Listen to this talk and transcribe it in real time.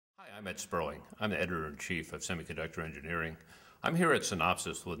I'm Ed Sperling. I'm the editor-in-chief of Semiconductor Engineering. I'm here at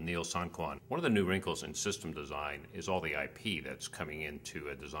Synopsys with Neil Songcuan. One of the new wrinkles in system design is all the IP that's coming into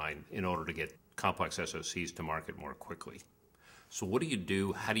a design in order to get complex SoCs to market more quickly. So what do you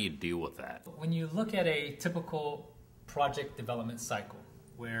do? How do you deal with that? When you look at a typical project development cycle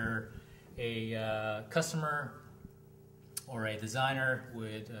where a customer or a designer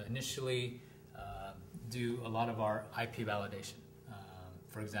would initially do a lot of our IP validation.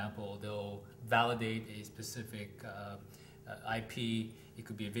 For example, they'll validate a specific IP. It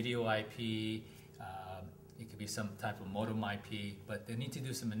could be a video IP, it could be some type of modem IP, but they need to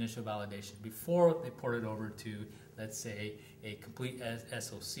do some initial validation before they port it over to, let's say, a complete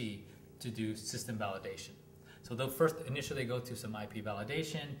SoC to do system validation. So they'll first initially go to some IP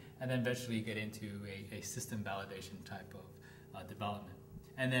validation and then eventually get into a system validation type of development.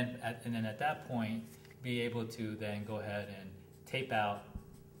 And then at that point, be able to then go ahead and tape out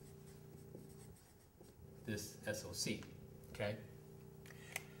this SoC, okay?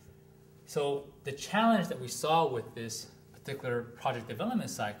 So the challenge that we saw with this particular project development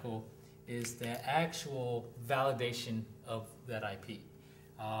cycle is the actual validation of that IP.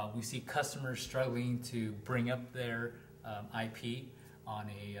 We see customers struggling to bring up their IP on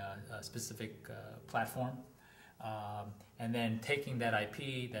a specific platform, and then taking that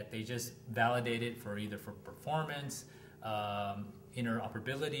IP that they just validated for either for performance,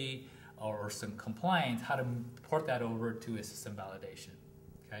 interoperability, or some compliance, how to port that over to a system validation.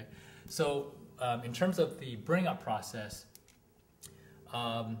 Okay, so in terms of the bring up process,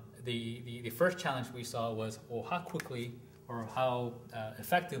 the first challenge we saw was, well, how quickly or how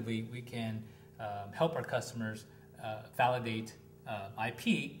effectively we can help our customers validate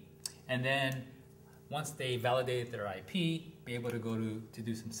IP, and then once they validated their IP, be able to go to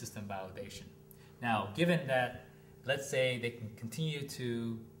do some system validation. Now, given that, let's say they can continue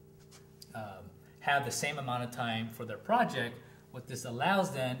to have the same amount of time for their project, what this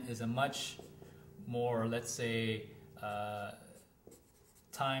allows then is a much more, let's say,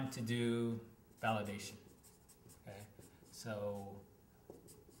 time to do validation. Okay, so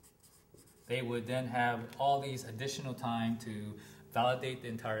they would then have all these additional time to validate the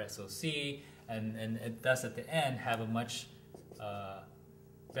entire SoC, and thus at the end have a much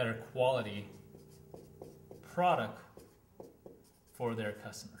better quality product for their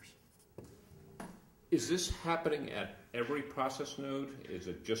customers. Is this happening at every process node? Is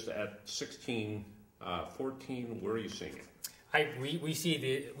it just at 16, 14? Where are you seeing it? We see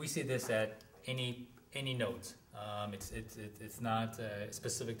this at any nodes. It's not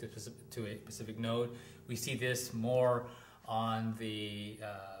specific to a specific node. We see this more on the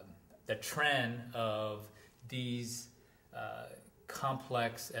trend of these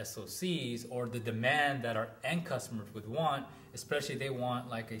complex SoCs, or the demand that our end customers would want, especially they want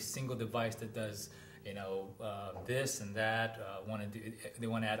like a single device that does, you know, this and that. They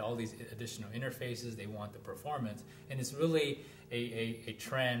want to add all these additional interfaces. They want the performance, and it's really a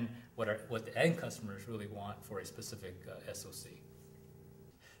trend what the end customers really want for a specific SoC.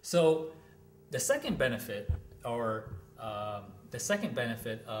 So the second benefit, or the second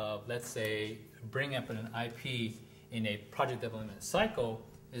benefit of, let's say, bringing up an IP in a project development cycle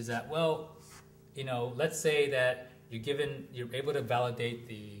is that, well, you know, let's say that you're able to validate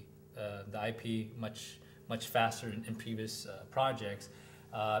the IP much faster in previous projects,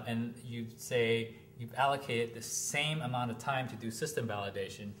 and you say you've allocated the same amount of time to do system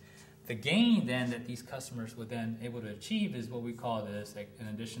validation. The gain then that these customers would then able to achieve is what we call this, like, an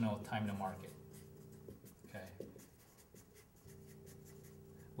additional time to market. Okay,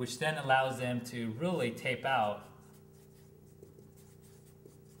 which then allows them to really tape out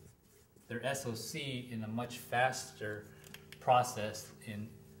their SoC in a much faster process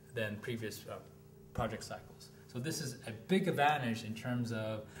than previous project cycles. So this is a big advantage in terms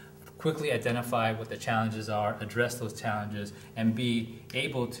of quickly identify what the challenges are, address those challenges, and be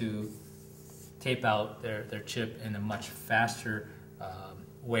able to tape out their chip in a much faster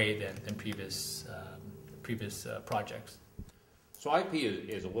way than previous projects. So IP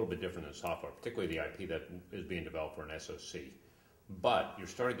is a little bit different than software, particularly the IP that is being developed for an SoC. But you're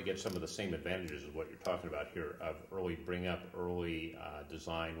starting to get some of the same advantages of what you're talking about here, of early bring up, early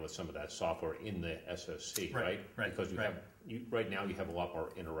design with some of that software in the SoC, right? Because right now you have a lot more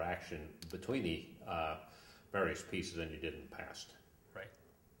interaction between the various pieces than you did in the past.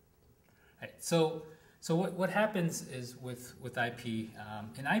 Right. So what happens is with IP,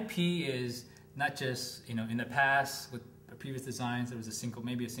 and IP is not just, you know, in the past with previous designs there was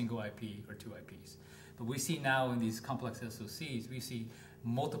maybe a single IP or two IPs. But we see now in these complex SoCs, we see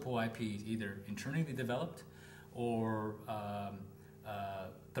multiple IPs, either internally developed or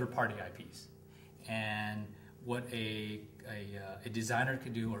third-party IPs. And what a designer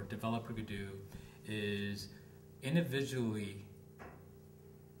could do or a developer could do is individually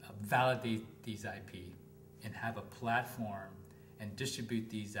validate these IP and have a platform and distribute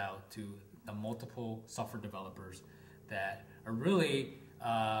these out to the multiple software developers that are really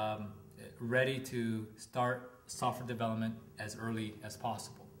ready to start software development as early as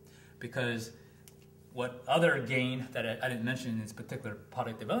possible. Because what other gain that I didn't mention in this particular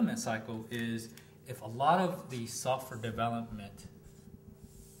product development cycle is if a lot of the software development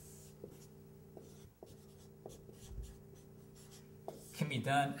can be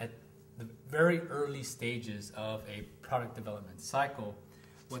done at the very early stages of a product development cycle,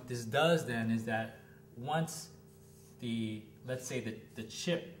 what this does then is that once let's say the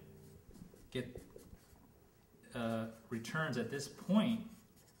chip returns at this point,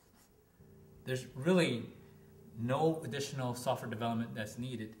 there's really no additional software development that's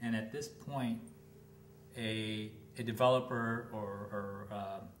needed, and at this point, a developer or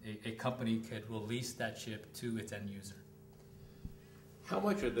a company could release that chip to its end user. How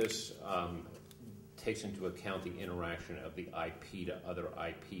much of this takes into account the interaction of the IP to other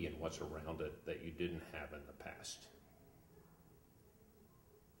IP and what's around it that you didn't have in the past?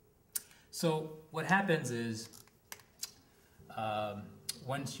 So what happens is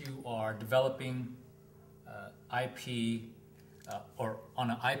once you are developing IP or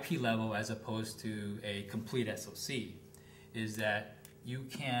on an IP level as opposed to a complete SoC, is that you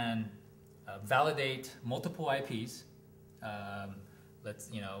can validate multiple IPs.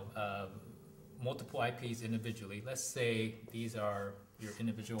 Multiple IPs individually. Let's say these are your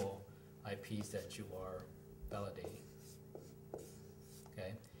individual IPs that you are validating.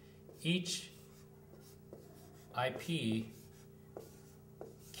 Okay, each IP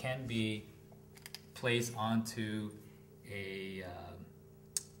can be placed onto an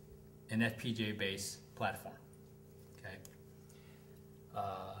FPGA-based platform. Okay,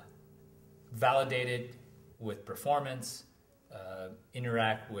 validated with performance,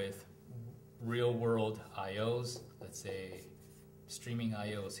 interact with real-world IOs. Let's say streaming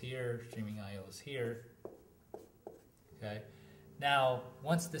IOs here, streaming IOs here. Okay. Now,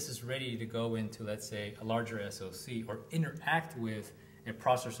 once this is ready to go into, let's say, a larger SoC or interact with a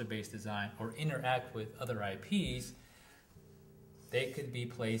processor-based design or interact with other IPs, they could be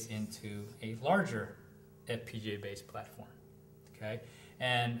placed into a larger FPGA-based platform. Okay,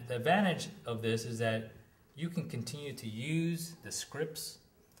 and the advantage of this is that you can continue to use the scripts,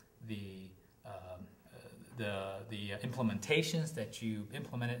 the implementations that you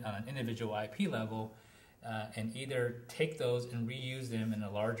implemented on an individual IP level, and either take those and reuse them in a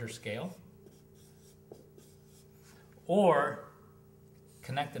larger scale, or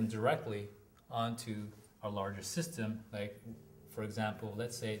connect them directly onto a larger system. Like, for example,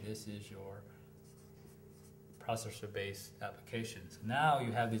 let's say this is your processor-based application. So now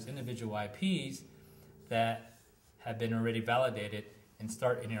you have these individual IPs that have been already validated and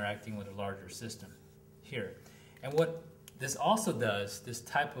start interacting with a larger system here. And what this also does, this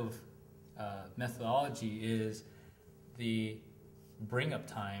type of methodology, is the bring up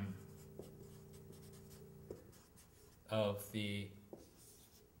time of the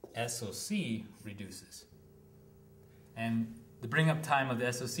SoC reduces. And the bring up time of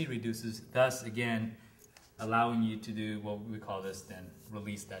the SoC reduces, thus again allowing you to do what we call this then,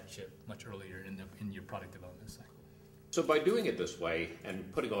 release that chip much earlier in your product development cycle. So by doing it this way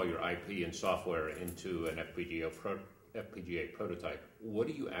and putting all your IP and software into an FPGA prototype, what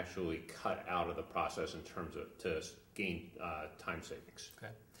do you actually cut out of the process in terms of to gain time savings?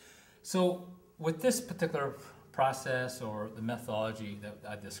 Okay. So with this particular process or the methodology that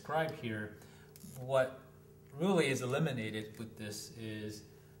I described here, what really is eliminated with this is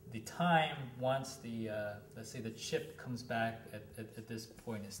the time once the, let's say the chip comes back at this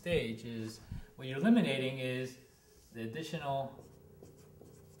point in stage, is what you're eliminating is the additional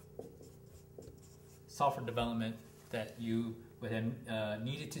software development that you would have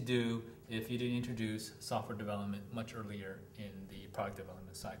needed to do if you didn't introduce software development much earlier in the product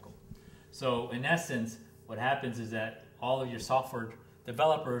development cycle. So in essence, what happens is that all of your software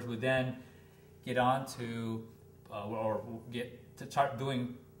developers would then get on to or get to start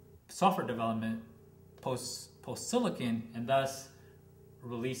doing software development post silicon, and thus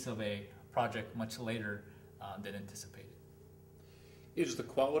release of a project much later than anticipated. Is the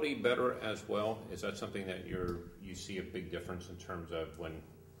quality better as well? Is that something that you see a big difference in terms of when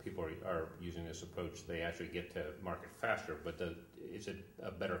people are using this approach, they actually get to market faster, but is it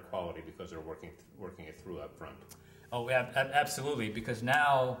a better quality because they're working it through up front? Oh, yeah, absolutely, because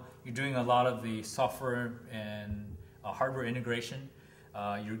now you're doing a lot of the software and hardware integration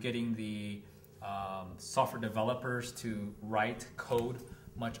You're getting the software developers to write code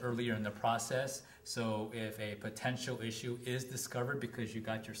much earlier in the process. So if a potential issue is discovered because you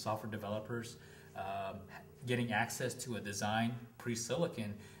got your software developers getting access to a design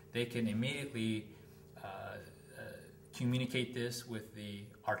pre-silicon, they can immediately communicate this with the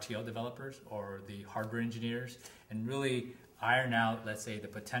RTL developers or the hardware engineers and really iron out, let's say, the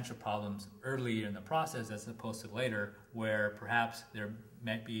potential problems earlier in the process as opposed to later, where perhaps there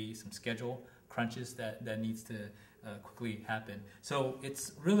might be some schedule crunches that needs to quickly happen. So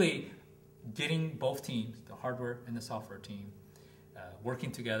it's really getting both teams, the hardware and the software team,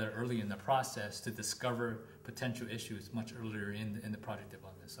 working together early in the process to discover potential issues much earlier in the project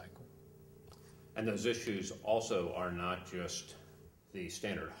development cycle. And those issues also are not just the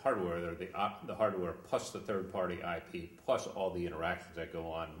standard hardware, they're the hardware plus the third-party IP plus all the interactions that go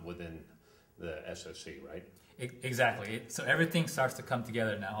on within the SoC, right? Exactly. So everything starts to come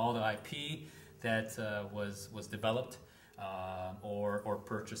together now. All the IP that was developed or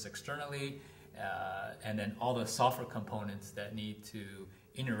purchased externally, and then all the software components that need to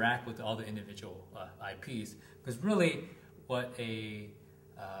interact with all the individual IPs. Because really what a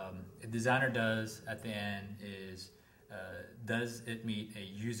designer does at the end is, does it meet a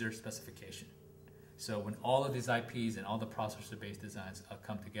user specification? So when all of these IPs and all the processor-based designs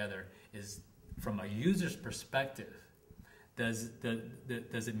come together, is from a user's perspective, does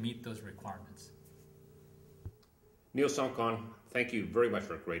it meet those requirements? Neil Songcuan, thank you very much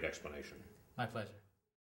for a great explanation. My pleasure.